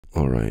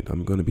All right,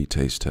 I'm going to be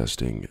taste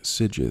testing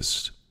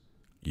Siggi's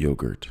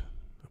yogurt.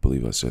 I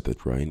believe I said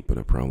that right, but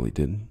I probably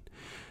didn't.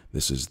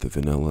 This is the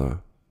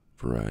vanilla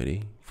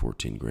variety,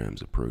 14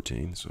 grams of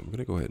protein. So I'm going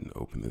to go ahead and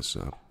open this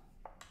up.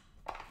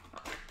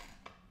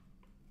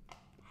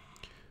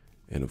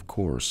 And of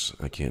course,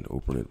 I can't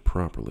open it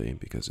properly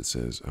because it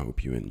says, I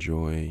hope you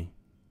enjoy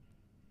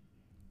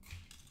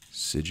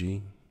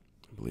Siggi,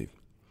 I believe.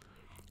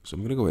 So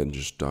I'm going to go ahead and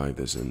just dive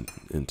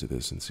into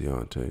this and see how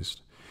it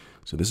tastes.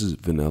 So this is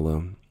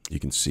vanilla. You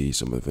can see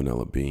some of the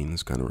vanilla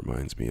beans. Kind of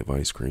reminds me of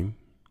ice cream,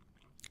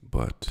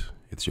 but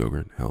it's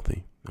yogurt,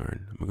 healthy. All right,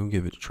 I'm going to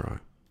give it a try.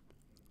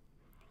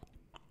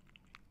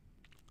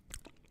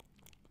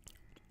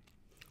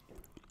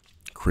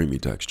 Creamy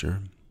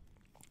texture.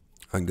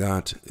 I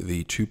got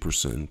the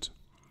 2%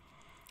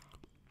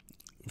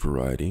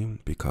 variety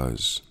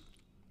because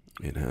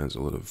it has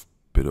a little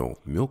bit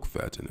of milk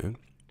fat in it.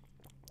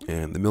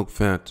 And the milk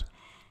fat,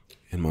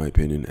 in my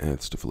opinion,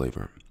 adds to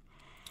flavor.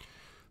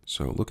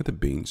 So look at the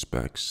bean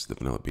specks, the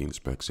vanilla bean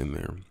specks in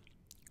there.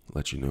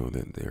 Let you know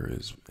that there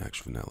is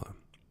actual vanilla.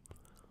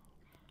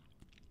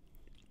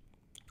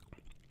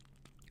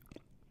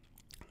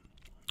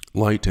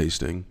 Light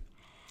tasting,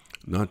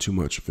 not too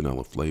much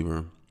vanilla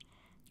flavor.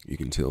 You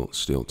can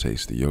still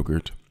taste the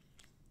yogurt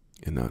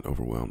and not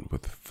overwhelmed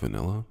with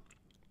vanilla.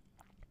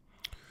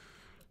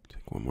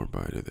 Take one more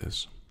bite of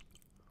this.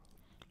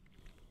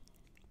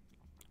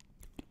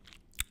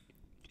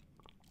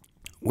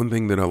 One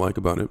thing that I like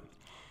about it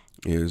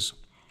is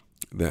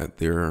that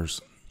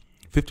there's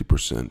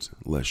 50%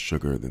 less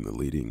sugar than the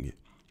leading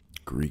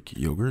Greek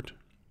yogurt.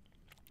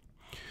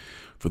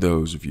 For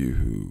those of you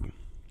who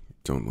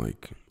don't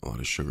like a lot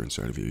of sugar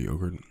inside of your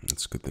yogurt,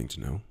 that's a good thing to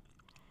know.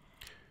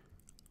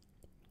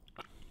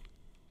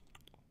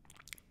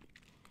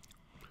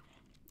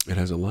 It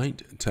has a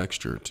light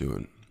texture to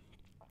it,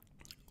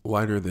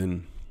 lighter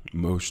than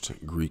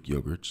most Greek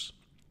yogurts,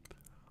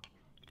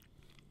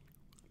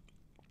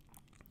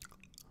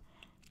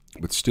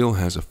 but still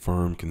has a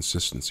firm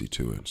consistency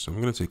to it. So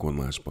I'm going to take one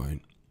last bite.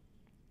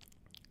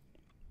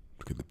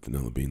 Look at the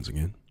vanilla beans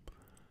again.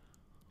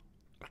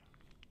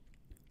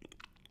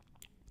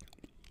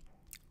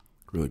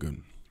 Really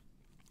good.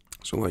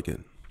 So I like it.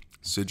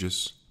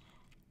 Siggi's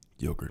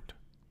yogurt.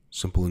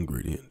 Simple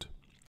ingredient.